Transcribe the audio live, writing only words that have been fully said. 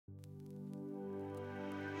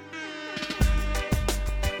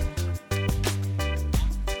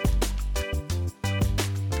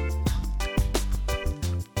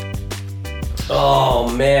Oh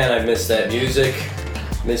man, I miss that music.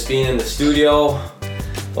 Miss being in the studio.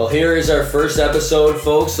 Well, here is our first episode,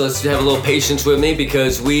 folks. Let's have a little patience with me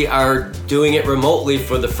because we are doing it remotely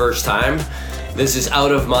for the first time. This is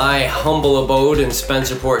out of my humble abode in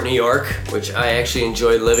Spencerport, New York, which I actually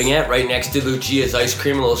enjoy living at, right next to Luigia's Ice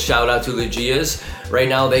Cream. A little shout out to Luigia's. Right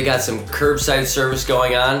now they got some curbside service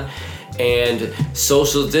going on and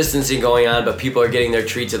social distancing going on, but people are getting their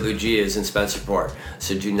treats at Luigia's in Spencerport.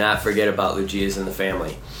 So do not forget about Luigia's and the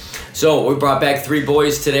family. So we brought back three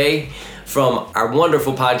boys today from our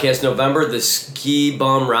wonderful podcast November, the Ski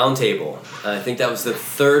Bum Roundtable. I think that was the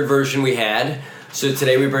third version we had. So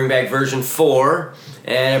today we bring back version 4,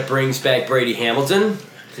 and it brings back Brady Hamilton.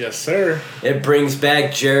 Yes, sir. It brings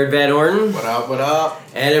back Jared Van Orton. What up, what up?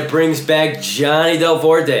 And it brings back Johnny Del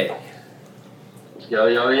Forte. Yo,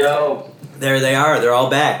 yo, yo. There they are. They're all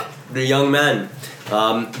back. The young men.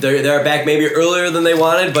 They're back maybe earlier than they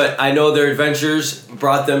wanted, but I know their adventures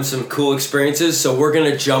brought them some cool experiences, so we're going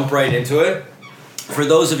to jump right into it. For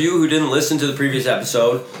those of you who didn't listen to the previous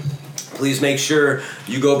episode, please make sure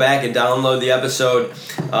you go back and download the episode,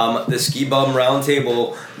 the Ski Bum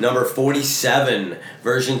Roundtable number 47,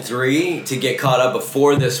 version 3, to get caught up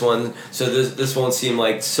before this one, so this won't seem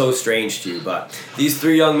like so strange to you. But these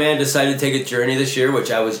three young men decided to take a journey this year,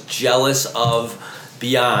 which I was jealous of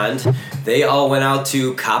beyond. They all went out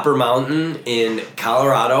to Copper Mountain in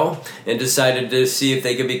Colorado and decided to see if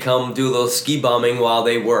they could do a little ski bumming while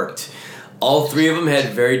they worked. All three of them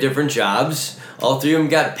had very different jobs. All three of them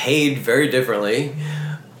got paid very differently,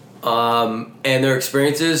 and their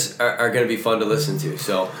experiences are going to be fun to listen to.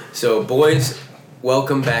 So boys,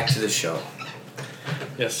 welcome back to the show.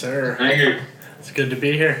 Yes, sir. Thank you. It's good to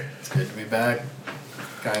be here. It's good to be back.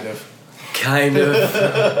 Kind of.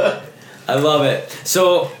 I love it.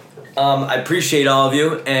 So I appreciate all of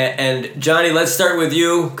you. And Johnny, let's start with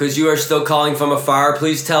you because you are still calling from afar.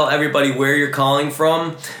 Please tell everybody where you're calling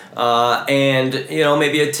from. And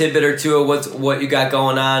maybe a tidbit or two of what you got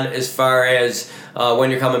going on as far as when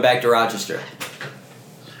you're coming back to Rochester.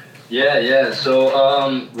 Yeah.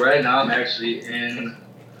 So right now I'm actually in,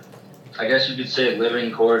 I guess you could say,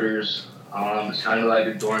 living quarters. It's kind of like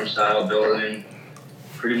a dorm style building,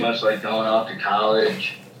 pretty much like going off to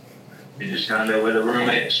college. You're just kind of with a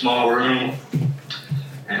roommate, a small room,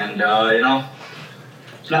 and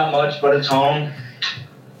it's not much, but it's home.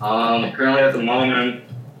 Currently at the moment,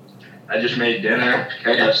 I just made dinner,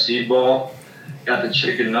 KFC bowl, got the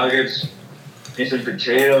chicken nuggets, made some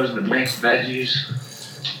potatoes, the mixed veggies.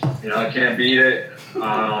 I can't beat it.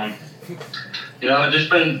 I've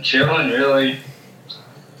just been chilling, really.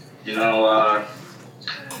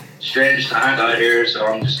 Strange times out here, so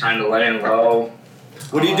I'm just kind of laying low.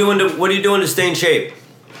 What are you doing to stay in shape?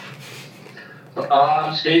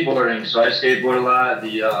 I'm skateboarding, so I skateboard a lot.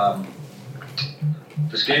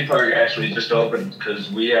 The skate park actually just opened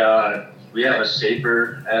because we have a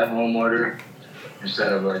safer at-home order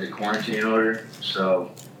instead of like a quarantine order.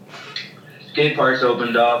 So skate park's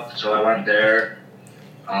opened up, so I went there.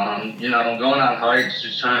 Going on hikes,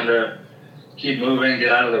 just trying to keep moving,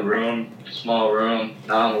 get out of the room, small room.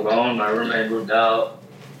 Now I'm alone. My roommate moved out.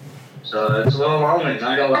 So it's a little lonely,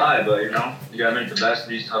 not gonna lie, but you gotta make the best of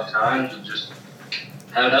these tough times and just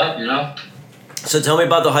head up, So tell me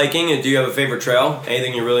about the hiking, and do you have a favorite trail?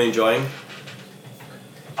 Anything you're really enjoying?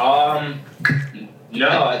 No,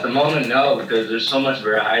 at the moment, no, because there's so much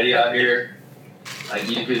variety out here. Like,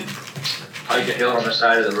 you could hike a hill on the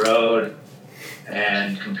side of the road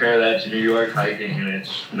and compare that to New York hiking, and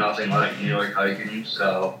it's nothing like New York hiking,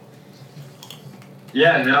 so.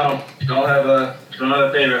 Yeah, no, don't have a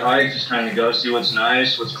favorite hike, just kind of go see what's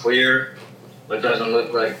nice, what's clear, what doesn't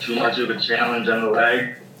look like too much of a challenge on the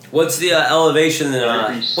leg. What's the elevation?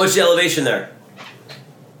 What's the elevation there?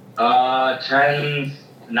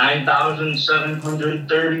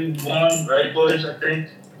 9,731, right, boys? I think.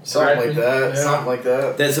 Something like that. Yeah. Something like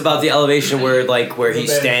that. That's about the elevation where he's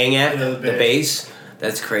base. staying at, Yeah, the base.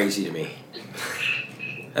 That's crazy to me.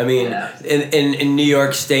 I mean, Yeah. in New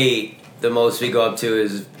York State, the most we go up to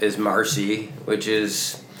is Marcy, which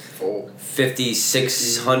is Full.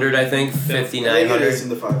 5,600, I think, I think it 5,900. is in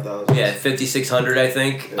the 5,000. Yeah, 5,600, I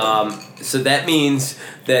think. Yeah. So that means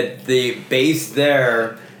that the base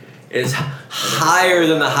there is higher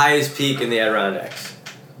than the highest peak in the Adirondacks.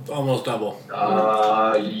 Almost double.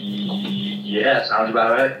 Yeah, sounds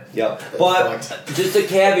about right. Yep. But just a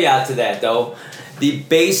caveat to that, though, the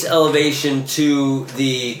base elevation to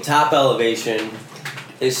the top elevation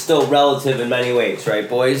is still relative in many ways, right,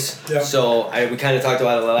 boys? Yeah. So we kind of talked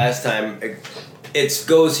about it the last time. It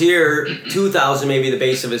goes here 2,000, maybe the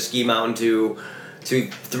base of a ski mountain, to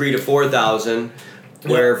 3,000 to 4,000.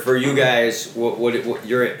 Where for you guys, what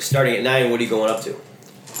you're starting at 9. What are you going up to?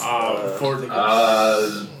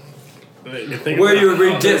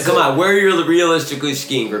 Where you're realistically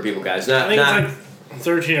skiing for people, guys? I think it's like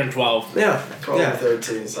 13 or 12. Yeah. 12 or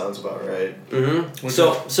 13 sounds about right. Mm-hmm.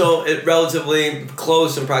 So it relatively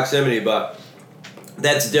close in proximity, but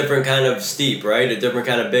that's a different kind of steep, right? A different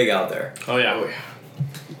kind of big out there. Oh yeah.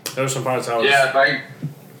 There were some parts I was. Yeah, if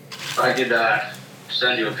I could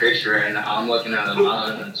send you a picture, and I'm looking at the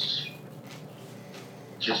mountain, it's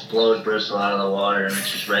just blows Bristol out of the water, and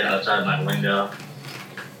it's just right outside my window,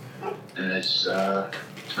 and it's nice.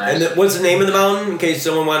 And what's the name of the mountain, in case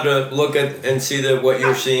someone wanted to look at and see what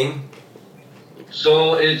you're seeing?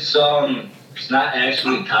 So it's not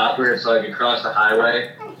actually copper. It's like across the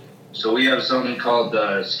highway. So we have something called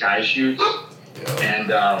the Sky Chutes, and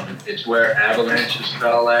it's where avalanches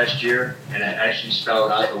fell last year, and it actually spelled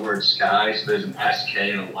out the word sky. So there's an SK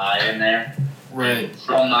and a Y in there. Right.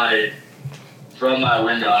 From my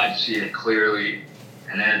window, I see it clearly,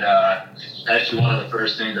 and then it's actually one of the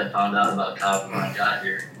first things I found out about copper when I got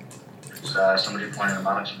here. Somebody pointed them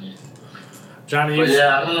out to me. Johnny, But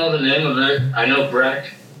yeah, I don't know the name of it. I know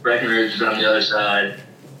Breckenridge is on the other side.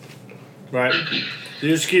 right?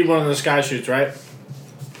 You skied one of the Sky Chutes, right?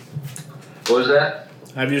 What was that?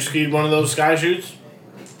 Have you skied one of those Sky Chutes?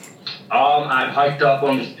 I've hiked up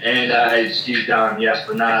them and I skied down, yes,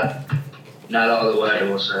 but not all the way, I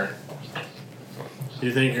will say. Do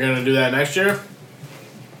you think you're gonna do that next year?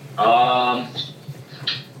 I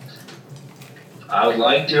would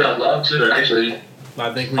like to. I'd love to, actually.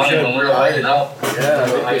 I think we Funny, should. when we were hiking up. Yeah, I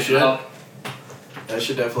think we hiking should. up, That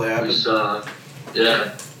should definitely happen. we saw,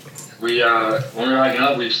 yeah. When we were hiking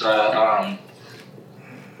up, we saw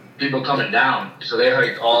people coming down. So they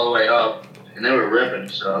hiked all the way up, and they were ripping.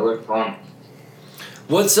 So it looked fun.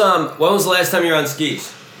 When was the last time you were on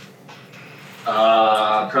skis?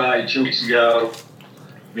 Probably 2 weeks ago.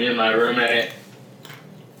 Me and my roommate.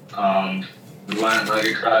 We went like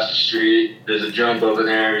across the street. There's a jump over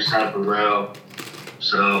there. We set up a rail.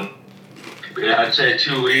 So yeah, I'd say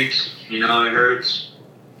 2 weeks. You know, it hurts.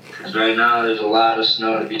 Because right now there's a lot of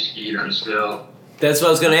snow to be skied on still. That's what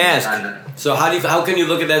I was gonna ask. Kinda. So how can you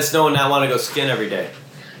look at that snow and not want to go skin every day?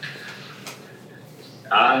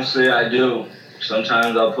 Honestly, I do.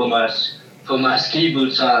 Sometimes I'll put my ski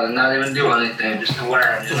boots on and not even do anything, just to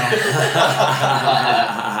wear them,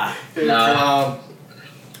 you know? No.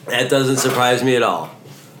 That doesn't surprise me at all.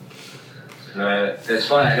 Right. It's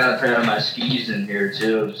funny, I got a pair of my skis in here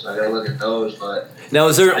too, so I gotta look at those, but Now,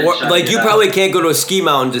 is there I just like checked you it probably out. can't go to a ski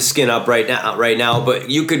mountain to skin up right now, but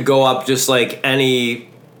you could go up just like any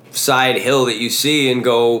side hill that you see and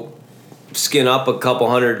go skin up a couple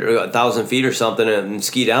hundred or 1,000 feet or something and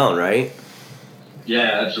ski down, right?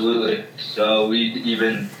 yeah, absolutely. So we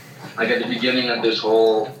even, like at the beginning of this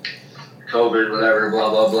whole COVID, whatever, blah,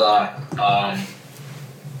 blah, blah,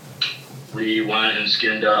 we went and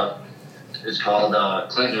skinned up, it's called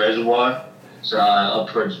Clinton Reservoir. It's up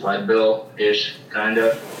towards Whiteville-ish, kind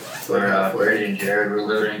of, where Brady and Jared were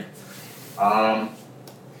living.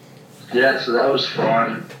 Yeah, so that was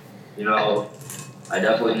fun. You know, I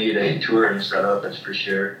definitely need a touring setup, that's for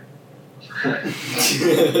sure.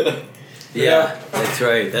 Yeah, that's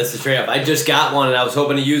right. That's the trade-off. I just got one, and I was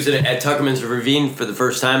hoping to use it at Tuckerman's Ravine for the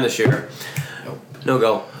first time this year. No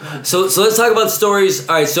go. So let's talk about stories.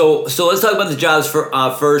 All right, so let's talk about the jobs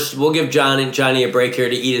first. We'll give Johnny a break here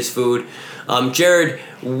to eat his food. Jared,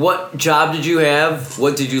 what job did you have?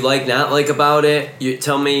 What did you not like about it? You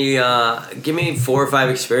tell me. Give me 4 or 5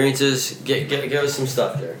 experiences. Give us some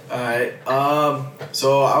stuff there. All right.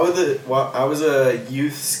 So I was a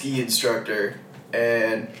youth ski instructor,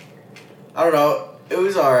 and I don't know. It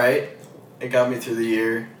was all right. It got me through the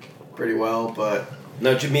year pretty well, but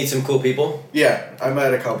Now, did you meet some cool people? yeah, I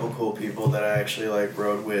met a couple cool people that I actually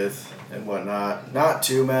rode with and whatnot. Not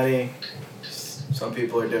too many. Some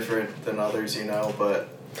people are different than others, you know, but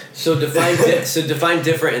So define define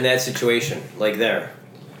different in that situation, like there.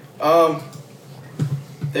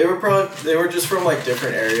 they were just from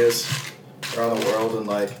different areas around the world, and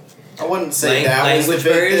I wouldn't say that was the language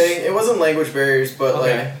big barriers? thing. It wasn't language barriers, but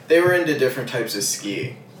Okay. they were into different types of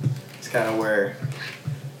ski. It's kind of where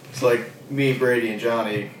it's me, Brady, and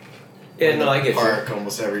Johnny. Yeah, in no, the I get you. park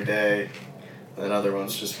almost every day, and then other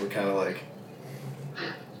ones just were kind of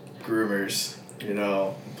groomers, you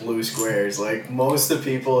know, blue squares. Most of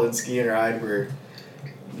the people in ski and ride were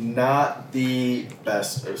not the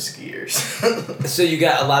best of skiers. So you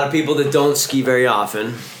got a lot of people that don't ski very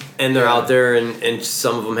often, and they're out there, and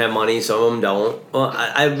some of them have money, some of them don't. Well,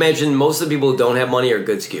 I imagine most of the people who don't have money are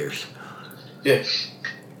good skiers. Yeah.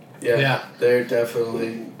 Yeah. They're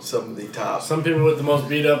definitely some of the top. Some people with the most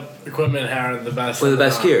beat up equipment are the best. We're the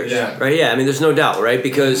best skiers, Yeah. right? Yeah, I mean, there's no doubt, right?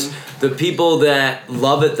 Because the people that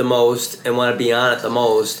love it the most and want to be on it the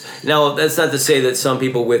most. Now, that's not to say that some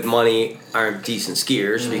people with money aren't decent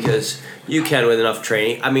skiers, because you can with enough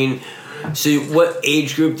training. I mean, so what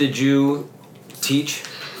age group did you teach?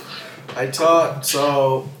 I taught,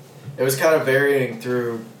 so it was kind of varying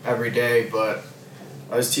through every day, but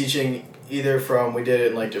I was teaching either from, we did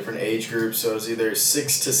it in like different age groups, so it was either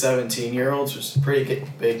 6 to 17-year-olds, which is a pretty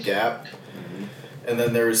big gap, and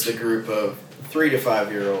then there was the group of 3 to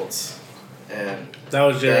 5-year-olds, and That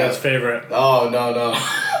was Jared's favorite. oh no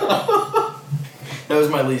that was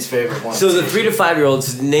my least favorite one. So the 3 to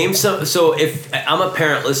 5-year-olds, name some. So if I'm a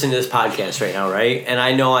parent listening to this podcast right now, right, and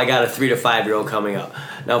I know I got a 3 to 5-year-old coming up.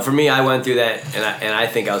 Now for me, I went through that, and I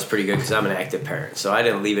think I was pretty good because I'm an active parent. So I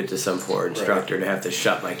didn't leave it to some poor instructor to have to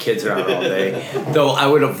shut my kids around all day. Though I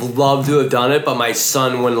would have loved to have done it, but my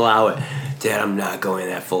son wouldn't allow it. Dad, I'm not going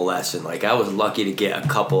that full lesson. Like, I was lucky to get a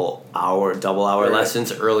couple double hour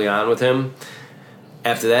lessons early on with him.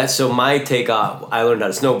 After that, so my takeoff, I learned how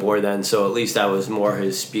to snowboard then, so at least I was more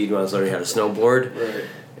his speed when I was learning how to snowboard. Right.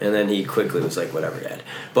 And then he quickly was like, whatever, Dad.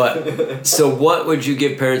 But, so what would you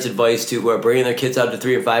give parents advice to who are bringing their kids out to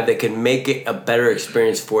 3 or 5 that can make it a better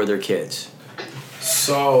experience for their kids?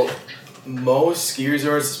 So most ski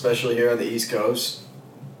resorts, especially here on the East Coast,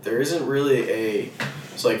 there isn't really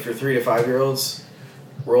it's like for 3 to 5-year-olds,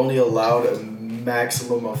 we're only allowed a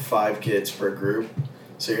maximum of 5 kids per group.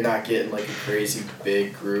 So you're not getting like a crazy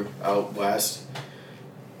big group out west.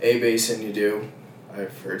 A-Basin you do.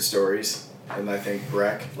 I've heard stories. And I think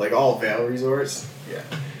Breck, like all Vail resorts. Yeah.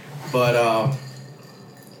 But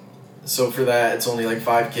so for that it's only like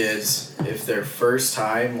 5 kids. If their first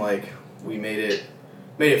time, like we made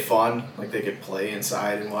it fun, like they could play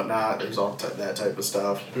inside and whatnot. There's all that type of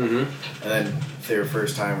stuff. Mm-hmm. And then if they were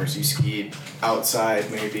first timers, you skied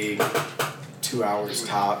outside maybe 2 hours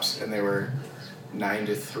tops, and they were 9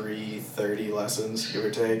 to 3:30 lessons, give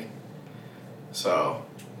or take. So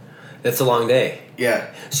That's a long day.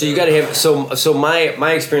 yeah. So you got to have so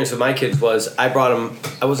my experience with my kids was I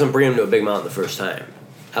wasn't bringing them to a big mountain the first time.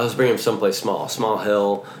 I was bringing them someplace small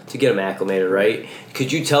hill to get them acclimated, right?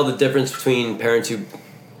 Could you tell the difference between parents who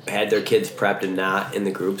had their kids prepped and not in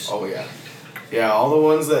the groups? Oh yeah. Yeah, all the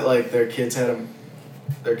ones that like their kids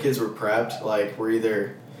were prepped, like were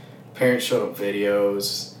either parents showed up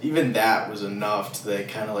videos. Even that was enough to they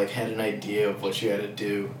kind of like had an idea of what you had to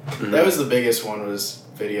do. Mm-hmm. That was the biggest one, was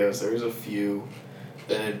videos. There was a few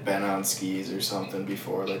that had been on skis or something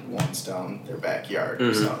before, like once down their backyard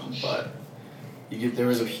or something, but there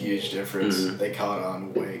was a huge difference. They caught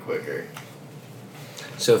on way quicker.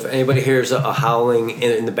 So if anybody hears a howling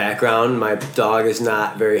in the background, my dog is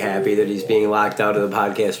not very happy that he's being locked out of the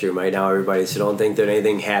podcast room right now, everybody. So don't think that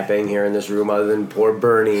anything happening here in this room other than poor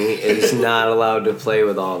Bernie is not allowed to play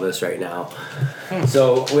with all this right now.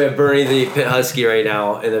 So we have Bernie the pit husky right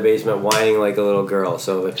now in the basement whining like a little girl.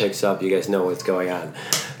 So if it picks up, you guys know what's going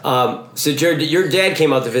on. So Jared, your dad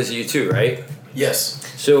came out to visit you too, right? Yes.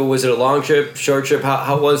 So was it a long trip, short trip?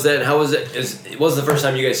 How was that? And how was it? It wasn't the first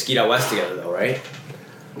time you guys skied out west together though, right?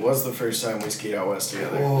 It was the first time we skied out west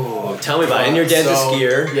together. Oh, tell me about it. And your dad's a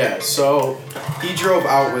skier. Yeah, so he drove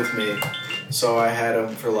out with me. So I had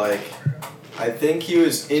him for like, I think he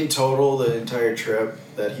was in total the entire trip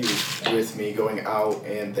that he was with me going out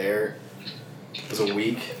and there. It was a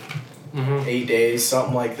week, 8 days,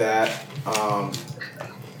 something like that.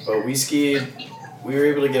 But we were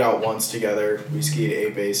able to get out once together. We skied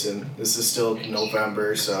A-Basin. This is still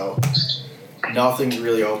November, so nothing's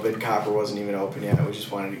really open. Copper wasn't even open yet. We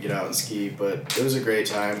just wanted to get out and ski, but it was a great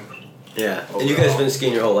time. Yeah. And you guys have been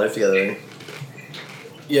skiing your whole life together, right?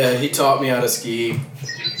 Yeah, he taught me how to ski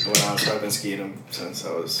when I've been skiing him since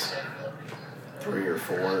I was 3 or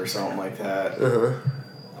 4 or something like that.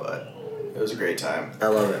 But it was a great time. I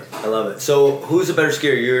love it. So who's a better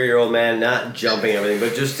skier, you or your old man? Not jumping everything,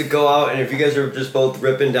 but just to go out, and if you guys are just both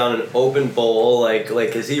ripping down an open bowl, like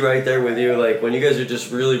is he right there with you? Like when you guys are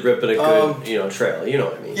just really ripping a good, trail, you know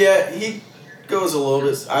what I mean? Yeah, he goes a little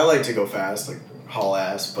bit. I like to go fast, like haul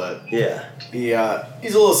ass, but yeah, he's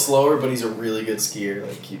a little slower, but he's a really good skier.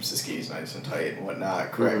 Like keeps the skis nice and tight and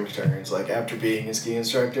whatnot. Correct turns. Like after being a ski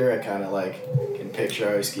instructor, I kind of like can picture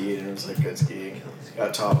how he skied, and it was like good skiing.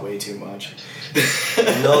 Got taught way too much.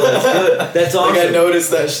 No, that's good. That's awesome. Like I noticed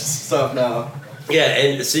that stuff now. Yeah,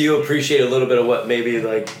 and so you appreciate a little bit of what maybe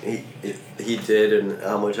like he did and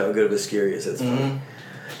how good of a skier he is. That's fun.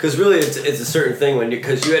 Because really, it's a certain thing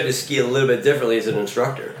because you had to ski a little bit differently as an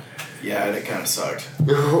instructor. Yeah, and it kind of sucked.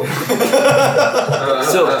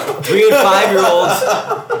 So 3 and 5 year olds,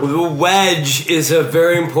 the wedge is a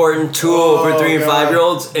very important tool for 3 and 5 year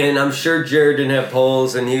olds, and I'm sure Jared didn't have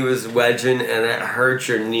poles and he was wedging, and it hurt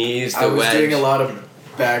your knees. I was doing a lot of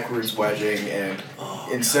backwards wedging, and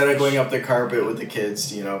instead of going up the carpet with the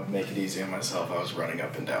kids, make it easy on myself, I was running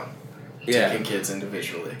up and down, taking kids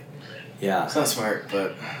individually. Yeah, it's not smart,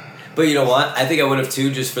 but. But you know what? I think I would have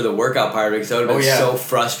too, just for the workout part of it, because I would have been so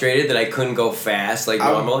frustrated that I couldn't go fast like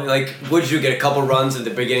normally. Like, would you get a couple runs at the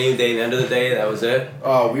beginning of the day and the end of the day? That was it?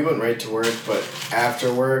 Oh, we went right to work, but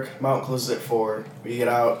after work, Mountain closes at 4. We get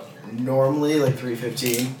out normally like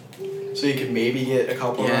 3:15, so you could maybe get a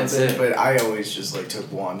couple runs in. But I always just took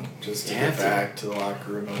one just to get back to the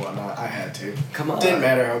locker room and whatnot. I had to. Come on. Didn't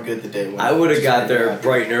matter how good the day went. I would have got there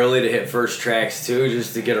bright and early to hit first tracks too,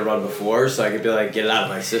 just to get a run before, so I could be like, get it out of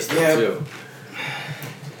my system too.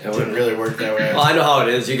 It wouldn't really work that way. Well, I know how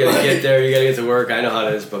it is. You gotta get there, you gotta get to work. I know how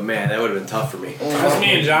it is, but man, that would have been tough for me. That's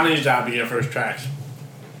me and Johnny's job to get first tracks.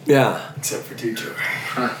 Yeah. Except for Tutu.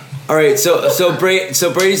 All right, so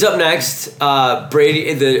Brady's up next.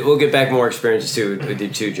 We'll get back more experiences too with you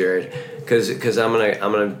too, Jared, because I'm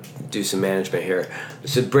gonna do some management here.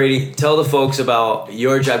 So Brady, tell the folks about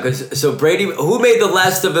your job. So Brady, who made the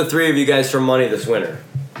less of the three of you guys for money this winter?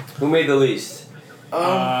 Who made the least?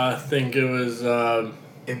 I think it was.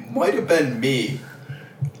 It might have been me,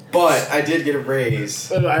 but I did get a raise.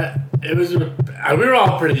 We were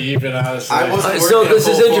all pretty even, honestly. I wasn't working so this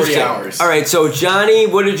a full is interesting. 40 hours. All right, so Johnny,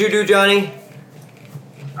 what did you do, Johnny?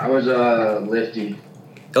 I was lifty.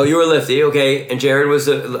 Oh, you were lifty, okay. And Jared was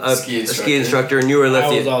a ski instructor, and you were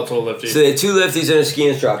lifty. I was also lifty. So they had 2 lifties and a ski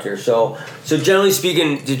instructor. So generally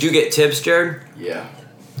speaking, did you get tips, Jared? Yeah.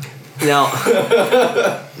 Now,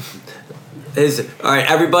 all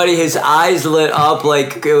right, everybody, his eyes lit up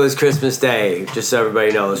like it was Christmas Day, just so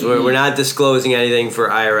everybody knows. We're not disclosing anything for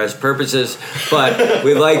IRS purposes, but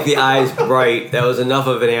we like the eyes bright. That was enough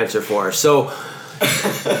of an answer for us. So,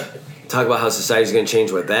 talk about how society's going to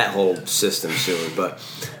change with that whole system soon. But,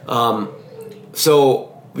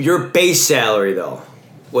 so your base salary, though,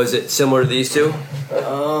 was it similar to these two?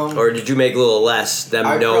 Or did you make a little less, them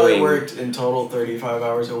knowing? I probably worked in total 35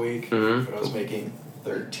 hours a week, Mm-hmm. but I was making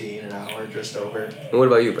 13 an hour, just over. And what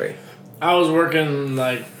about you, Brady? I was working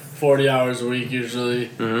 40 hours a week usually,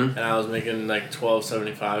 Mm-hmm. and I was making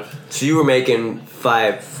 $12.75. So you were making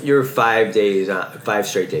 5 days, 5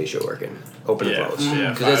 straight days you're working, open and close. Yeah,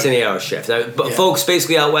 because that's an 8-hour shift. But folks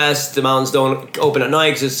basically out west, the mountains don't open at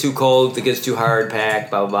night because it's too cold, it gets too hard packed,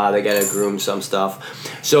 blah, blah, blah. They got to groom some stuff.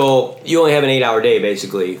 So you only have an 8-hour day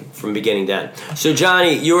basically from beginning to end. So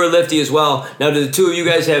Johnny, you were lifty as well. Now, do the two of you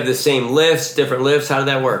guys have the same lifts, different lifts? How did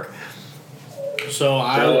that work?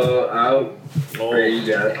 Brady, you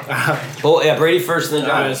got it. Oh, yeah, Brady first and then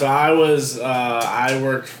Johnny. So I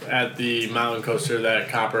worked at the mountain coaster that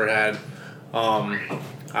Copper had.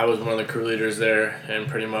 I was one of the crew leaders there, and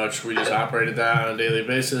pretty much we just operated that on a daily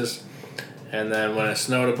basis. And then when it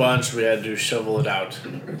snowed a bunch, we had to shovel it out.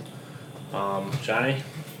 Johnny?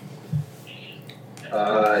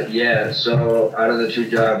 Yeah, so out of the 2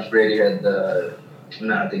 jobs, Brady had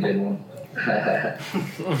not the good one.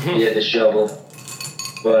 He had the shovel.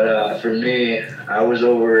 But for me, I was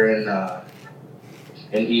over in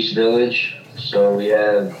East Village. So we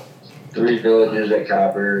have 3 villages at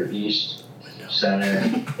Copper, East,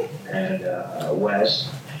 Center, and West.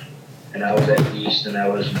 And I was at East, and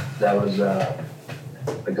that was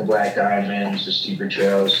like the Black Diamonds, the steeper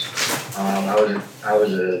trails. I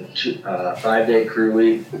was a 5-day crew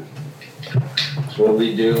week. So what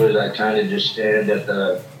we do is I kind of just stand at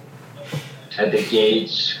the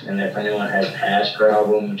gates, and if anyone has pass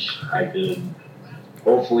problems, I could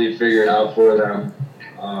hopefully figure it out for them.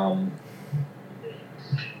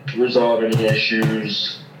 Resolve any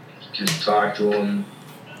issues, just talk to them.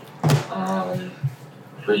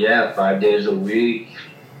 But yeah, 5 days a week,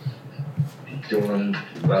 doing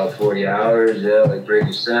about 40 hours, like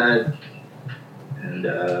Brady said. And,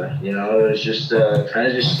 it was just kind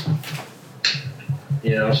of just,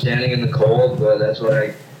 standing in the cold, but that's what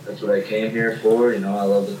I came here for. I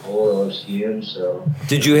love the cold, I love skiing, so.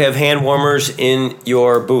 Did you have hand warmers in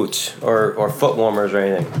your boots or foot warmers or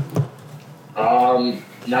anything?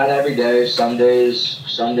 Not every day. Some days,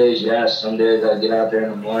 yes. Some days I get out there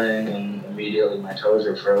in the morning and immediately my toes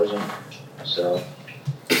are frozen. So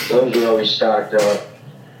those were always stocked up.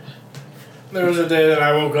 There was a day that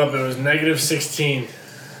I woke up, it was -16.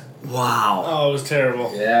 Wow. Oh, it was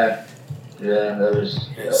terrible. Yeah, that was.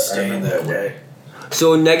 Staying that way.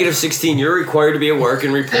 So -16, you're required to be at work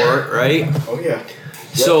and report, right? Oh, yeah.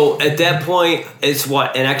 So at that point, it's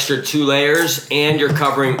what, an extra 2 layers, and you're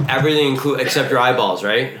covering everything except your eyeballs,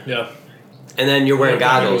 right? Yeah. And then you're wearing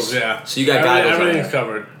goggles. Yeah. So you got goggles on. Everything's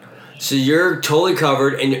covered. So you're totally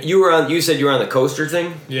covered, and you said you were on the coaster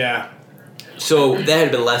thing? Yeah. So that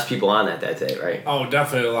had been less people on that day, right? Oh,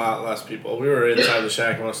 definitely a lot less people. We were inside the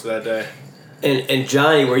shack most of that day. And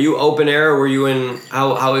Johnny, were you open air, or were you in,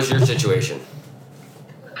 how was your situation?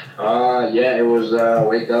 Yeah, it was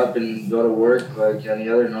wake up and go to work like any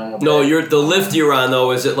other normal day. No, the lift you were on, though,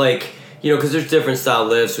 was it like, because there's different style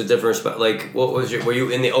lifts with different, what was were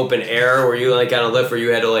you in the open air? Were you like on a lift where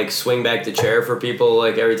you had to like swing back the chair for people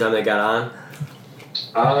like every time they got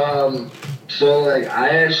on? So like I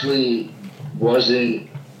actually wasn't,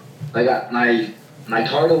 like my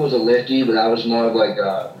title was a lifty, but I was more of like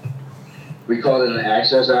we called it an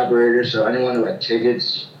access operator, so anyone who had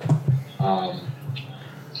tickets,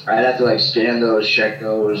 I'd have to like scan those, check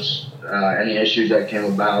those, any issues that came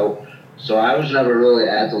about. So I was never really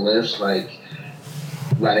at the lifts, like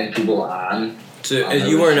letting people on. So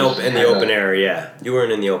you weren't in the open air, yeah. You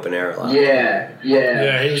weren't in the open air a lot. Yeah.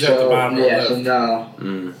 Yeah, he was at the bottom of the lift. So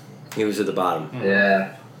no. He was at the bottom.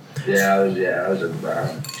 Yeah. I was at the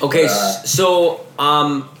bottom. Okay, so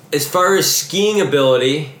as far as skiing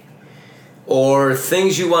ability or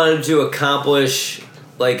things you wanted to accomplish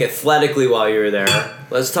like athletically while you were there,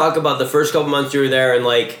 let's talk about the first couple months you were there and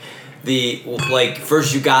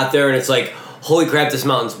first you got there and it's like, holy crap, this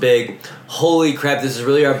mountain's big. Holy crap, this is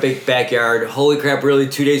really our big backyard. Holy crap, really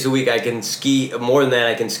 2 days a week I can ski. More than that,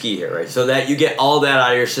 I can ski here, right? So that you get all that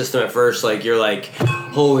out of your system at first, like you're like,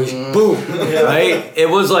 holy boom, right? It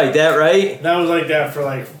was like that, right? That was like that for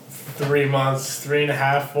like 3 months,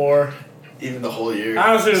 3.5, 4. Even the whole year.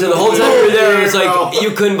 Honestly, So the whole time you were there, it was like,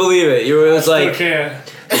 you couldn't believe it. It was like, can't.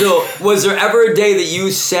 so was there ever a day that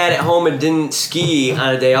you sat at home and didn't ski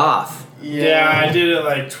on a day off? Yeah, I did it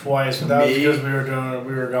like twice, but that was because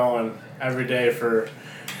we were going every day for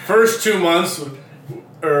first 2 months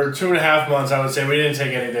or 2.5 months. I would say we didn't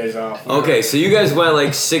take any days off. Okay, so you guys went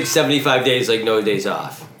like 75 days, like no days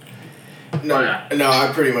off. No,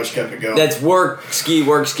 I pretty much kept it going. That's work, ski,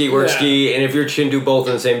 ski, and if you can do both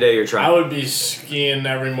in the same day, you're trying. I would be skiing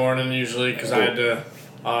every morning usually because I had to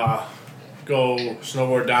go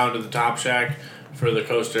snowboard down to the Top Shack for the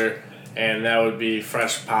coaster, and that would be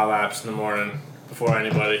fresh pow laps in the morning before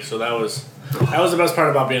anybody. So that was the best part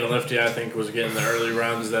about being a lifty, I think, was getting the early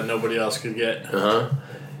runs that nobody else could get.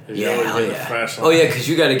 Yeah, hell yeah. Fresh oh yeah, because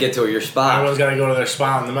you got to get to your spot. Everyone's got to go to their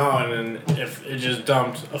spot on the mountain, and if it just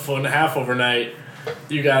dumped 1.5 feet overnight,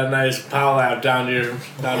 you got a nice pow lap down to your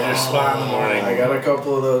spot in the morning. I got a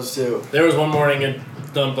couple of those too. There was one morning it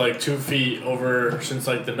dumped like 2 feet over since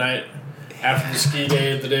like the night after the ski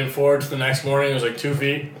day the day before to the next morning. It was like 2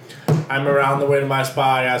 feet. I'm around the way to my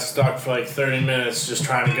spot. I got stuck for like 30 minutes just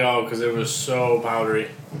trying to go because it was so powdery.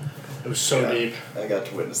 It was so deep. I got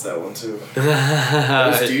to witness that one too. It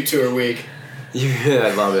was detour week. Yeah,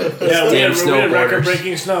 I love it. Yeah, we had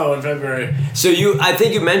record-breaking snow in February. So I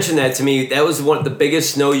think you mentioned that to me. That was the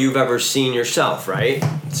biggest snow you've ever seen yourself, right?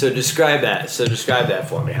 So describe that. Describe that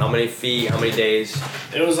for me. How many feet? How many days?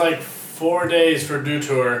 It was like 4 days for Dew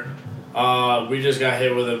Tour. We just got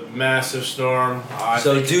hit with a massive storm.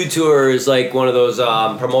 Dew Tour is like one of those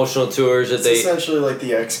promotional tours that It's essentially like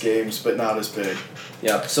the X Games, but not as big.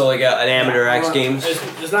 Yep. So like an amateur X Games.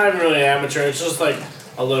 It's not even really amateur. It's just like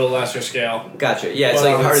a little lesser scale. Gotcha. Yeah, it's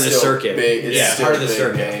like part of the circuit. Big. It's part of the big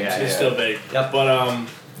circuit. Games. Yeah, It's still big. Yep. But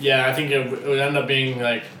I think it would end up being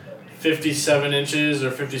like 57 inches or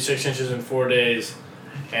 56 inches in 4 days,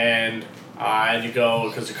 and I had to go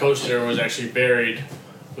because the coaster was actually buried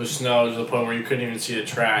with snow to the point where you couldn't even see the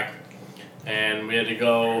track, and we had to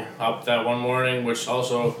go up that one morning, which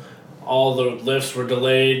also all the lifts were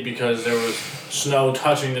delayed because there was snow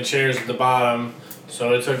touching the chairs at the bottom.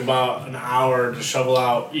 So it took about an hour to shovel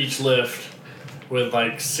out each lift with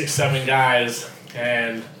like 6-7 guys.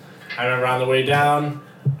 And I remember on the way down,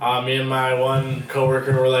 me and my one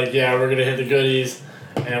coworker were like, yeah, we're gonna hit the goodies.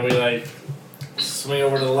 And we like swing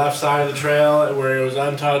over to the left side of the trail where it was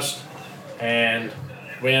untouched, and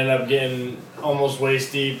we ended up getting almost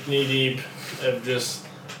waist deep, knee deep of just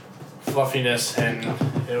fluffiness, and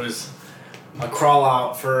it was a crawl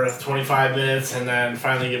out for 25 minutes and then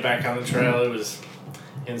finally get back on the trail. It was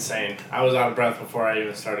insane. I was out of breath before I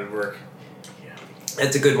even started work.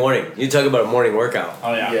 That's a good morning. You talk about a morning workout.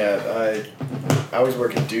 Oh yeah. Yeah, I was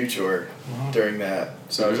working Dew Tour during that,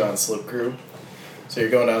 so I was on slip crew. So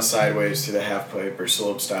you're going down sideways to the half pipe or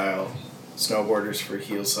slope style, snowboarders for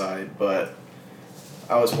heel side, but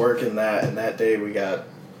I was working that, and that day we got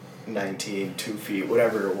 19, 2 feet,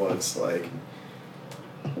 whatever it was, like,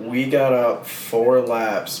 We got up 4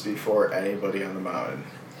 laps before anybody on the mountain.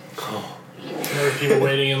 There were people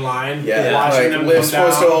waiting in line. Yeah, watching them lift's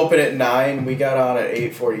come supposed to down. open at 9. We got on at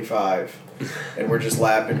 8:45, and we're just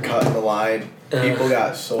lapping, cutting the line. People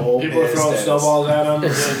got so People were pissed throwing at us. snowballs at them,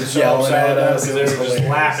 and Yelling at us. because It they were was just hilarious.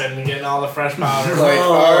 laughing and getting all the fresh powder. Like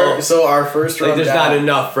our first Like run there's down, not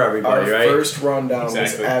enough for everybody, our right? first run down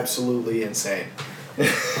Exactly. was absolutely insane.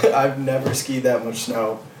 I've never skied that much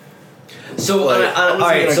snow. So Like, all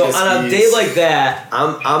right, I so wasn't on gonna a get day skis. like that,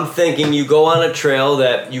 I'm thinking you go on a trail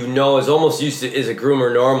that you know is almost used to is a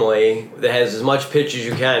groomer normally that has as much pitch as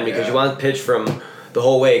you can because Yeah. you want pitch from the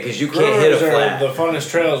whole way because you can't hit a Groomers are flat. the funnest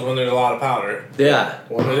trails when there's a lot of powder. Yeah,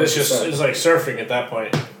 But it's just 100%. it's like surfing at that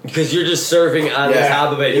point. because you're just surfing on the Yeah.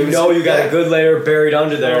 top of it. It You was- know you got yeah. a good layer buried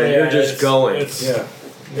under there, Oh, and yeah, you're just it's- going. It's Yeah.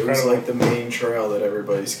 It was incredible. like the main trail that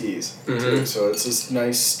everybody skis. Mhm. So it's this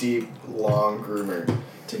nice, steep, long groomer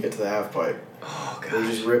to get to the half pipe. Oh We're gosh.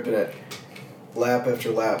 just ripping it lap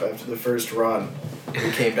after lap. After the first run, we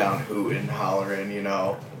came down hooting, hollering,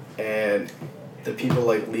 and the people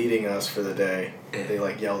like leading us for the day, they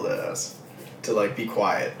like yelled at us to like be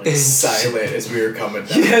quiet, like silent as we were coming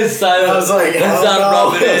down. Yes, Simon. I was like, let's hell not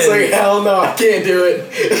no. rub it I was in. like, hell no, I can't do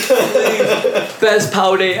it. Best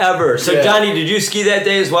pow day ever. So Yeah. Johnny, did you ski that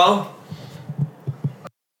day as well?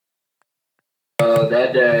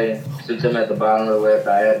 That day, since I'm at the bottom of the lift,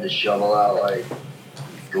 I had to shovel out like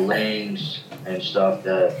the lanes and stuff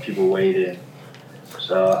that people wait in.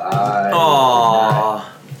 So Aww.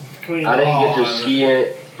 I didn't get to ski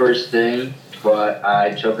it first thing, but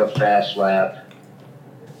I took a fast lap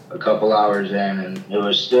a couple hours in, and there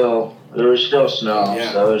was still snow,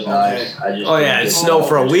 Yeah. so it was Okay. nice. I just Oh yeah, didn't it's get- snow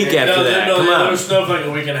for a week after No, that. no, Come there on. was snow for like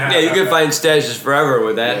a week and a half. Yeah, you after can find stashes forever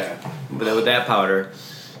with that. Yeah. With that powder.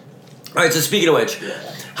 All right. So speaking of which,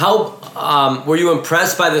 how were you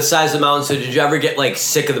impressed by the size of the mountain? So did you ever get like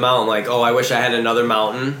sick of the mountain? Like, oh, I wish I had another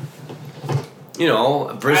mountain.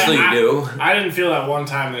 Bristol, you do. I didn't feel that one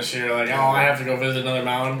time this year. Like, oh, I have to go visit another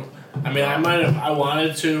mountain. I mean, I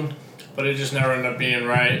wanted to, but it just never ended up being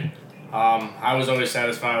right. I was always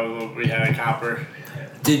satisfied with what we had at Copper.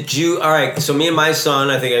 Did you? All right. So me and my son,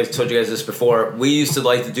 I think I've told you guys this before. We used to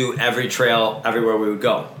like to do every trail everywhere we would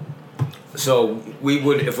go. So we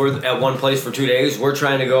would, if we're at one place for 2 days, we're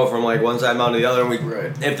trying to go from like one side mountain to the other. And we,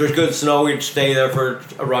 Right. if there's good snow, we'd stay there for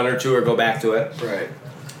a run or two or go back to it. Right.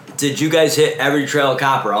 Did you guys hit every trail at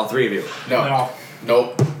Copper? All three of you. No.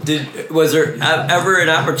 Nope. Was there ever an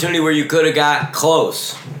opportunity where you could have got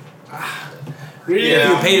close? We, If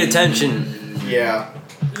you paid attention. Yeah.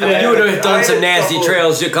 I mean, you would have I done had some a nasty couple-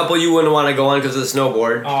 trails. A couple you wouldn't want to go on because of the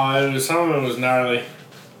snowboard. some of it was gnarly.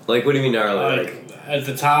 Like, what do you mean gnarly? Like at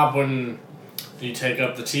the top when you take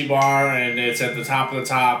up the T-bar and it's at the top of the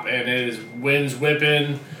top and it is winds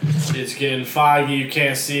whipping, it's getting foggy, you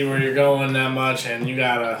can't see where you're going that much, and you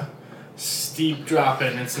got a steep drop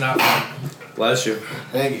in. It's not fun. Bless you.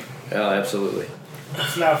 Thank you. Yeah, absolutely.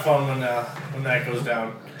 It's not fun when that goes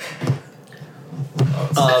down.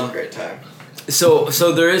 It's a great time. So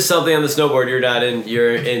there is something on the snowboard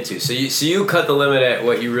you're into. So you cut the limit at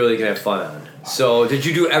what you really can have fun on. So did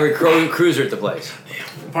you do every cruiser at the place?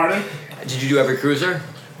 Pardon? Did you do every cruiser?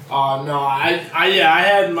 No, I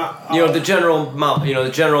had my. The general the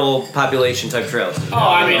general population type trails.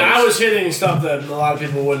 I was hitting stuff that a lot of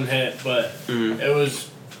people wouldn't hit, but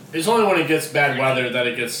Mm-hmm. it's only when it gets bad weather that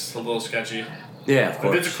it gets a little sketchy. Yeah, of If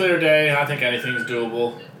course. it's a clear day, I think anything's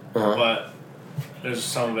doable, Uh-huh. but there's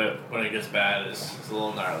some of it when it gets bad is a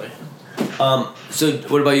little gnarly. So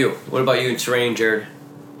what about you? What about you in terrain, Jared?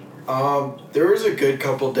 There was a good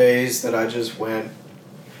couple days that I just went,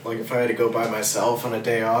 like if I had to go by myself on a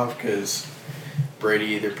day off, because Brady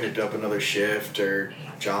either picked up another shift or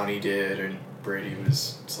Johnny did, and Brady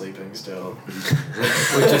was sleeping still.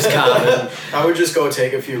 Which is common. I would just go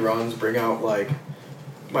take a few runs, bring out like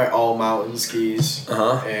my all mountain skis,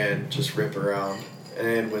 Uh-huh. and just rip around.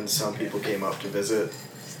 And when some people came up to visit,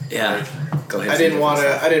 Yeah. Go ahead. I didn't want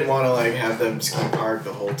to like have them ski park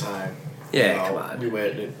the whole time. Yeah, come on. We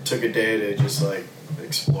went and it took a day to just like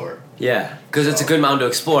explore. Yeah, because it's a good mountain to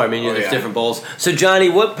explore. I mean, Oh, there's yeah. different bowls. So, Johnny,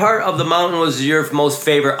 what part of the mountain was your most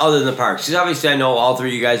favorite other than the parks? Because obviously I know all three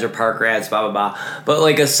of you guys are park rats, blah, blah, blah. But,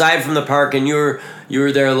 like, aside from the park, and you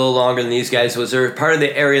were there a little longer than these guys, was there part of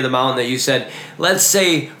the area of the mountain that you said, let's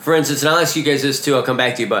say, for instance, and I'll ask you guys this too, I'll come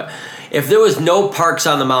back to you, but if there was no parks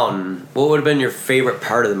on the mountain, what would have been your favorite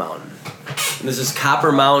part of the mountain? And this is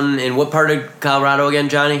Copper Mountain. In what part of Colorado again,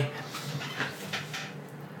 Johnny?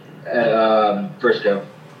 Frisco.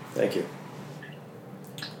 Thank you.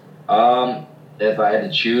 If I had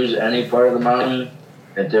to choose any part of the mountain,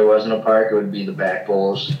 if there wasn't a park, it would be the back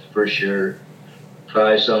bowls for sure.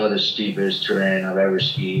 probably some of the steepest terrain I've ever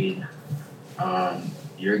skied.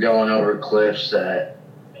 You're going over cliffs that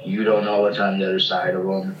you don't know what's on the other side of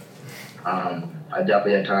them. I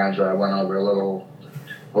definitely had times where I went over a little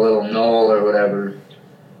knoll or whatever,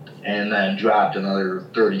 and then dropped another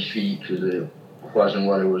 30 feet because it wasn't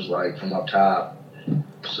what it was like from up top.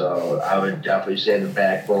 So I would definitely say the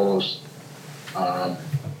back bowls.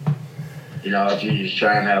 If you're just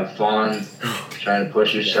trying to have fun, trying to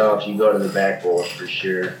push yourself, you go to the back bowls for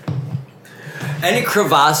sure. Any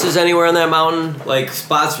crevasses anywhere on that mountain? Like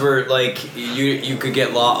spots where like you could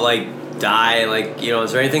get lost, like die, like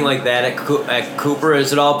is there anything like that at Cooper?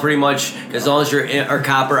 Is it all pretty much as long as you're in, or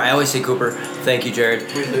Copper? I always say Cooper. Thank you, Jared.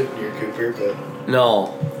 We live near Cooper, but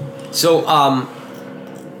no. So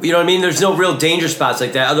you know what I mean? There's no real danger spots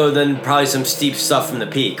like that, other than probably some steep stuff from the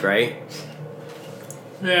peak, right?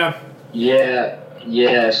 Yeah.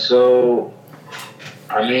 Yeah. So,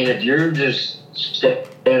 I mean, if you're just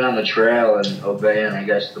staying on the trail and obeying, I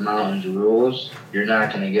guess, the mountain's rules, you're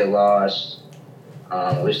not going to get lost.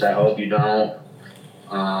 At least I hope you don't.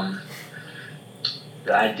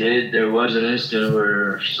 There was an instant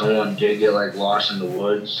where someone did get, like, lost in the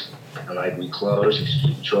woods, and, like, we closed,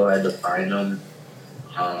 ski patrol had to find them.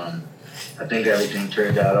 I think everything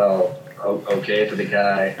turned out all okay for the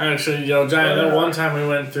guy. Actually, Giant, that one time we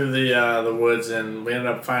went through the woods and we ended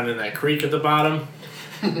up finding that creek at the bottom.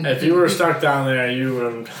 If you were stuck down there,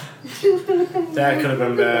 that could have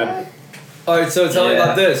been bad. All right, so tell me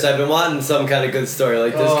about this. I've been wanting some kind of good story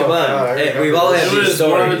like this. Come on, God, we've all had these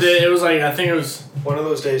stories. It was like I think it was one of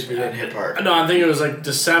those days we didn't hit park. No, I think it was like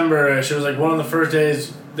December-ish. It was like one of the first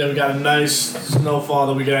days that we got a nice snowfall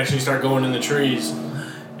that we could actually start going in the trees.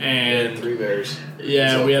 And Three Bears.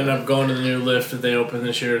 Yeah, we ended up going to the new lift that they opened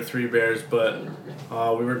this year, Three Bears. But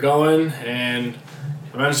we were going, and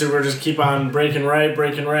eventually we're just keep on breaking right.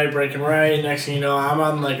 Next thing you know, I'm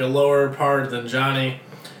on like a lower part than Johnny,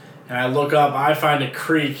 and I look up. I find a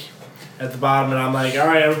creek at the bottom, and I'm like, all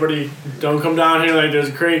right, everybody, don't come down here. Like there's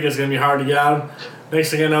a creek. It's gonna be hard to get out. Next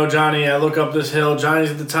thing I know, Johnny, I look up this hill. Johnny's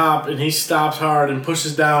at the top, and he stops hard and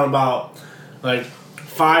pushes down about like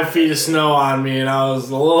 5 feet of snow on me, and I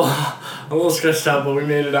was a little sketched out, but we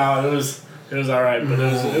made it out. It was all right, but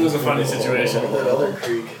it was a funny situation. That other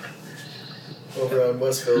creek over on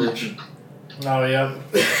West Village. Oh yeah.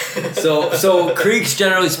 So creeks,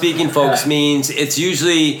 generally speaking, folks, means it's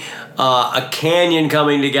usually a canyon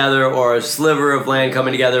coming together or a sliver of land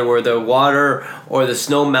coming together where the water or the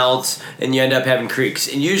snow melts and you end up having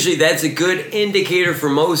creeks. And usually that's a good indicator for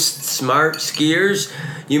most smart skiers.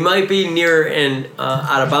 You might be near an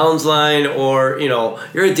out of bounds line, or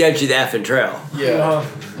you're at the edge of the effing trail. Yeah.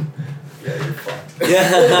 Yeah, you're fucked.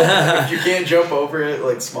 Yeah. If you can't jump over it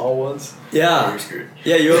like small ones, you're screwed.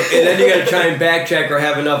 Yeah, and then you got to try and backtrack or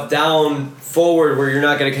have enough down forward where you're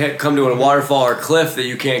not going to come to a waterfall or cliff that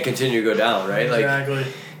you can't continue to go down, right? Exactly.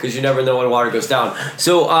 Because you never know when water goes down.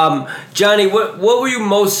 So, Johnny, what were you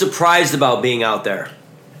most surprised about being out there?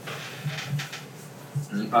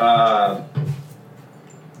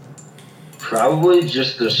 Probably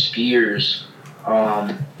just the skiers.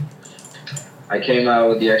 I came out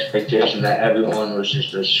with the expectation that everyone was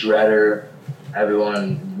just a shredder,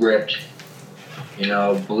 everyone ripped,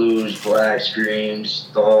 blues, blacks, greens,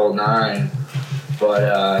 the whole nine. But,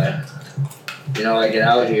 I get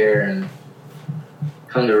out here and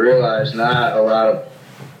come to realize not a lot of,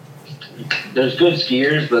 there's good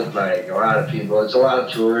skiers, but like a lot of people, it's a lot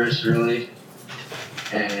of tourists really.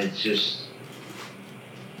 And it's just,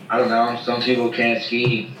 I don't know, some people can't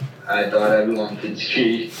ski. I thought everyone could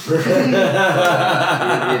ski.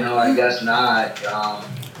 I guess not.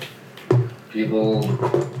 People.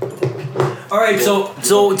 All right, so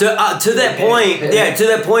to that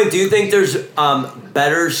point, do you think there's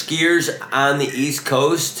better skiers on the East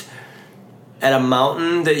Coast at a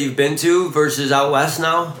mountain that you've been to versus out west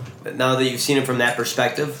now? Now that you've seen it from that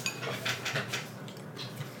perspective.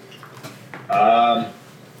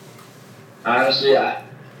 Honestly,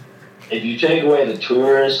 if you take away the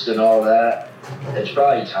tourists and all that, it's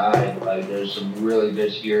probably tied. Like, there's some really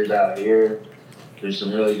good skiers out here. There's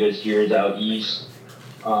some really good skiers out east.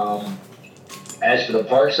 As for the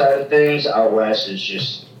park side of things, out west is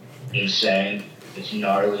just insane. It's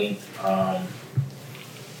gnarly.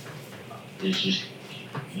 It's just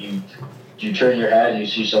you turn your head and you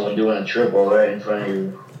see someone doing a triple right in front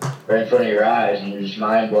of your eyes, and you're just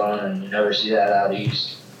mind blown, and you never see that out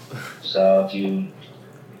east. So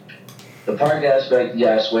the park aspect,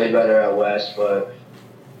 yes, way better out west, but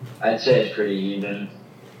I'd say it's pretty even,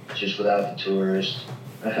 just without the tourists.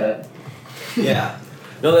 Yeah.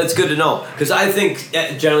 No, that's good to know because I think,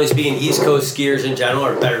 generally speaking, East Coast skiers in general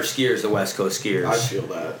are better skiers than West Coast skiers. I feel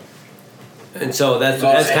that. And so that's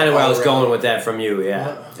kind of where I was going with that from you,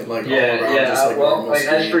 yeah. And like Yeah, all around, yeah. just like Well, normal like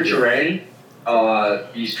as for skiing. terrain,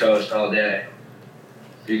 East Coast all day.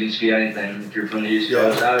 You can ski anything if you're from the East Yeah.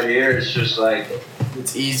 Coast. Out here, it's just like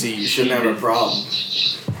It's easy. You shouldn't have a problem.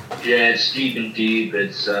 Yeah, it's steep and deep.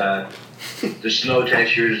 It's the snow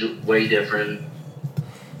texture is way different.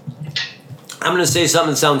 I'm going to say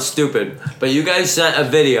something that sounds stupid, but you guys sent a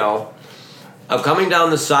video of coming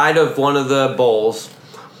down the side of one of the bowls,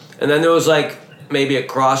 and then there was like maybe a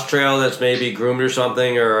cross trail that's maybe groomed or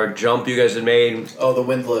something, or a jump you guys had made. Oh, the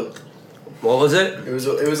wind lip. What was it? It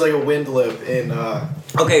was like a wind lip in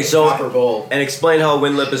Okay, so Copper Bowl. and explain how a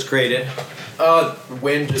wind lip is created.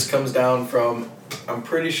 Wind just comes down from. I'm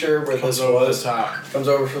pretty sure where Comes this over was. the top. Comes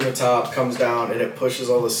over from the top, comes down, and it pushes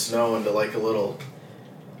all the snow into like a little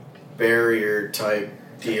barrier type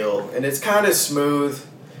deal. And it's kind of smooth,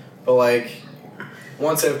 but like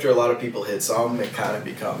once after a lot of people hit some, it kind of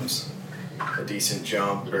becomes a decent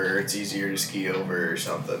jump, or it's easier to ski over or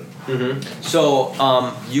something. Mm-hmm. So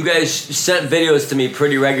you guys sent videos to me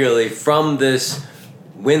pretty regularly from this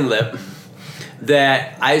wind lip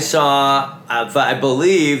that I saw. I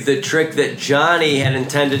believe the trick that Johnny had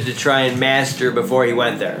intended to try and master before he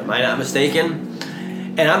went there. Am I not mistaken?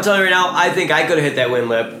 And I'm telling you right now, I think I could have hit that wind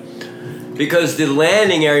lip because the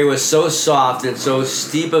landing area was so soft and so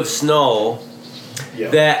steep of snow Yeah.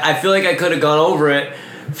 that I feel like I could have gone over it,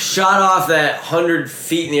 shot off that 100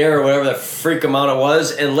 feet in the air or whatever the freak amount it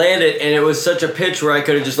was, and landed, and it was such a pitch where I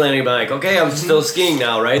could have just landed and been like, okay, I'm still skiing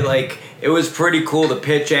now, right? Like, it was pretty cool to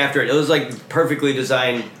pitch after it. It was like perfectly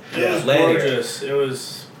designed It was landing. gorgeous. It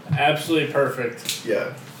was absolutely perfect.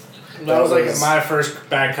 Yeah. That was like was- my first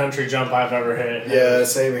backcountry jump I've ever hit. Yeah,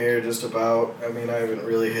 same here, just about. I mean, I haven't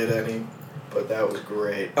really hit any, but that was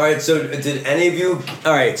great. All right, so did any of you...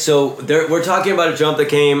 All right, so we're talking about a jump that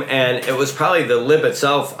came, and it was probably the lip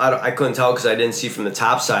itself. I couldn't tell because I didn't see from the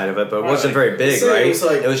top side of it, but it wasn't very big, Say right? It was,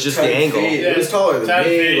 like, just the 10 angle. feet. Yeah, It was taller than 10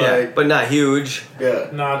 me, feet, Yeah, like, but not huge. yeah.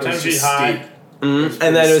 No, It 10 was feet just high. steep. Mm-hmm.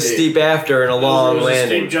 And then it was steep. steep after and a long it was a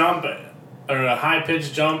landing. steep jump, or a high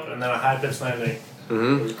pitched jump, and then a high pitched landing.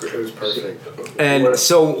 Mm-hmm. It was perfect. And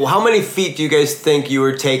so, how many feet do you guys think you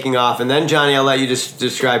were taking off? And then, Johnny, I'll let you just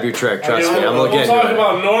describe your trick. Trust me, I'm we'll looking talk into it.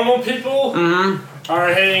 about normal people Mm-hmm.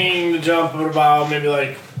 are hitting the jump at about maybe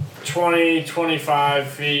like 20, 25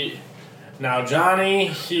 feet. Now, Johnny,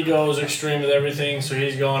 he goes extreme with everything, so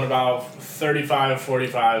he's going about 35,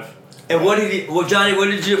 45. And what did you? Well, Johnny,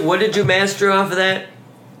 what did you master off of that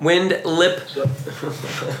wind lip?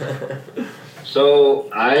 So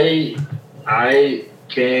I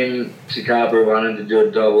came to Copper wanting to do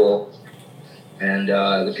a double, and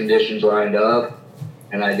the conditions lined up,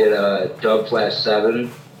 and I did a dub flat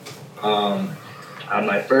 7. On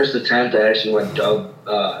my first attempt, I actually went dub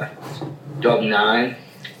 9.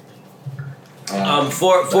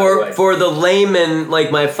 For the layman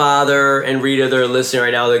like my father and Rita, they're listening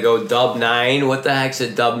right now. They go dub 9. What the heck's a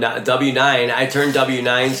dub 9? W9. I turned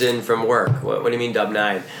W9s in from work. What do you mean dub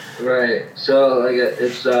 9? Right. So like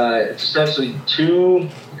it's essentially 2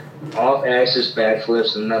 off-axis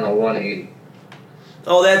backflips and then a 180.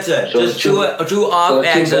 Oh, that's it. So Just two- two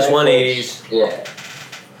off-axis two 180s. backflips. Yeah.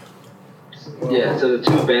 Yeah, so the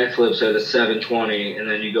 2 backflips are the 720, and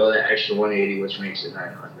then you go that extra 180, which makes it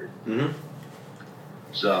 900. Mm-hmm.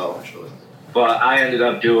 So, but I ended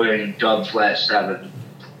up doing dub flat 7,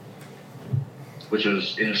 which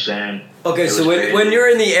was insane. Okay, It so was crazy. when you're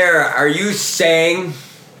in the air, are you saying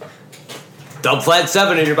dub flat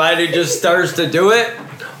 7 and your body just starts to do it?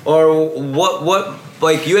 Or what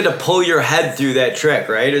like you had to pull your head through that trick,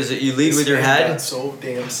 right? Is it you lead with your This head? got so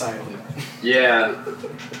damn silent. Yeah.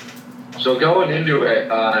 So going into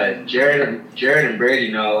it, Jared and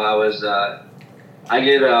Brady know I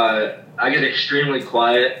get extremely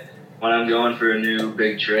quiet when I'm going for a new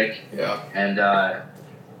big trick, Yeah. and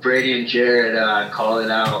Brady and Jared called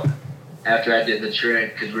it out after I did the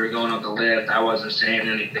trick because we were going up the lift. I wasn't saying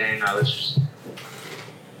anything. I was just,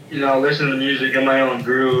 listening to music in my own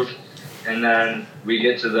groove, and then we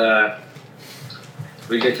get to the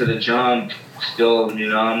jump. Still,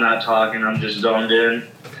 I'm not talking. I'm just zoned in.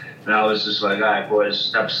 And I was just like, all right, boys,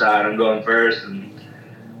 step aside. I'm going first. And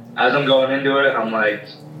as I'm going into it, I'm like,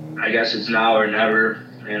 I guess it's now or never.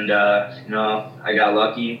 And, I got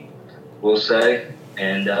lucky, we'll say.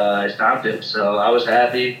 And I stopped it. So I was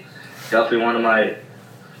happy. Definitely one of my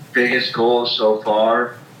biggest goals so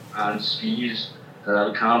far on skis that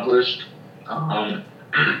I've accomplished.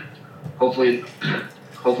 Hopefully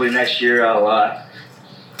next year I'll,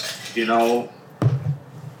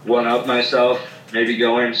 one-up myself maybe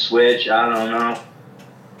go in, switch. I don't know.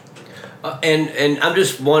 And I'm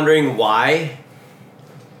just wondering why.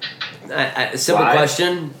 A simple Why?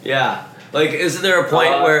 question. Yeah. Like, isn't there a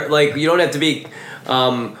point where, like, you don't have to be,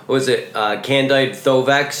 what was it, Candide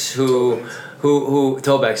Thovex, who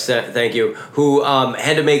Thovex, thank you, who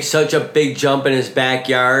had to make such a big jump in his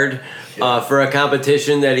backyard for a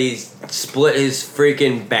competition that he split his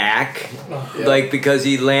freaking back, like, because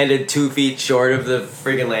he landed 2 feet short of the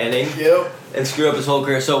freaking landing. Yep. And screw up his whole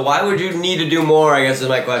career. So why would you need to do more, I guess is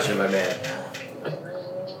my question, my man.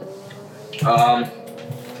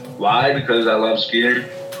 Why? Because I love skiing.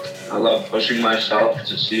 I love pushing myself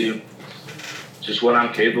to see just what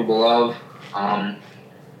I'm capable of. And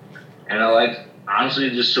I like, honestly,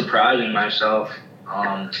 just surprising myself.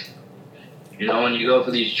 You know, when you go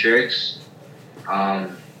for these tricks,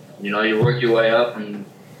 you know, you work your way up from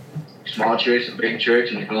small tricks to big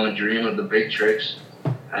tricks, and you can only dream of the big tricks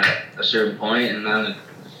at a certain point, and then it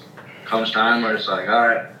comes time where it's like, all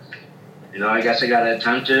right, you know, I guess I gotta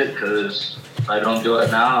attempt it, because if I don't do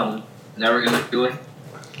it now, I'm never gonna do it.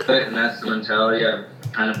 And that's the mentality I've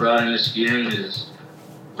kind of brought into skiing, is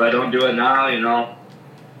if I don't do it now, you know,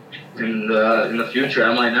 in the future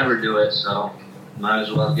I might never do it, so might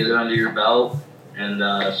as well get it under your belt and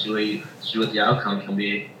see what the outcome can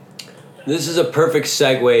be. This is a perfect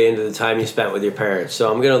segue into the time you spent with your parents.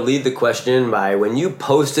 So I'm going to lead the question by, when you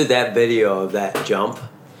posted that video of that jump,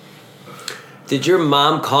 did your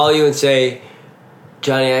mom call you and say,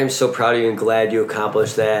 Johnny, I'm so proud of you and glad you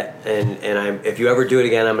accomplished that, and if you ever do it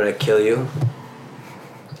again, I'm going to kill you?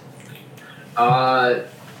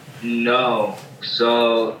 No.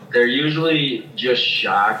 So they're usually just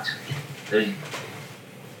shocked. They're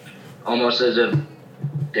almost as if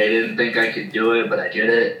they didn't think I could do it, but I did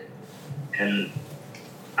it. And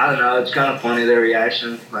I don't know, it's kind of funny, their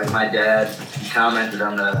reaction. Like, my dad, he commented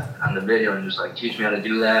on the video and just like, teach me how to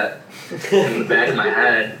do that. In the back of my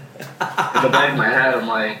head, I'm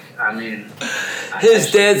like, I mean,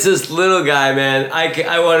 His dad's this little guy, man.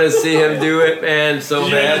 I want to see him do it, man, so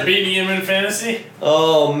Did you end up bad. beating him in fantasy?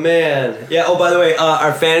 Oh, man. Yeah, oh, by the way,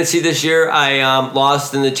 our fantasy this year, I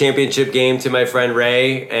lost in the championship game to my friend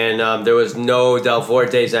Ray, and there was no Del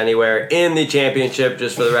Fortes anywhere in the championship,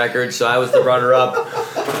 just for the record, so I was the runner-up,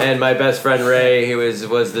 and my best friend Ray, he was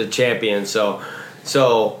the champion, so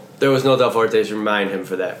there was no Del Fortes. Remind him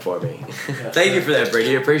for that for me. Thank you for that,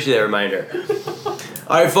 Brady. I appreciate that reminder.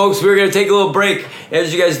 All right, folks, we're going to take a little break.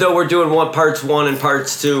 As you guys know, we're doing parts 1 and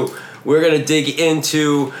parts 2. We're going to dig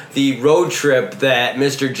into the road trip that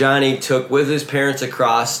Mr. Johnny took with his parents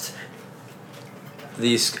across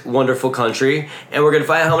this wonderful country. And we're going to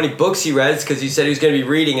find out how many books he read, because he said he was going to be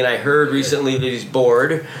reading, and I heard recently that he's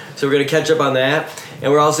bored. So we're going to catch up on that.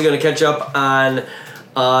 And we're also going to catch up on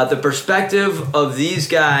the perspective of these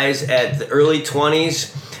guys at the early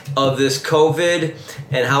 20s of this COVID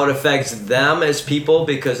and how it affects them as people,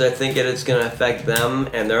 because I think it's going to affect them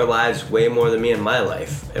and their lives way more than me and my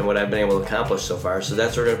life and what I've been able to accomplish so far. So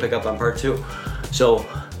that's what we're going to pick up on part 2. So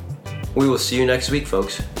we will see you next week,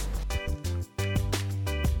 folks.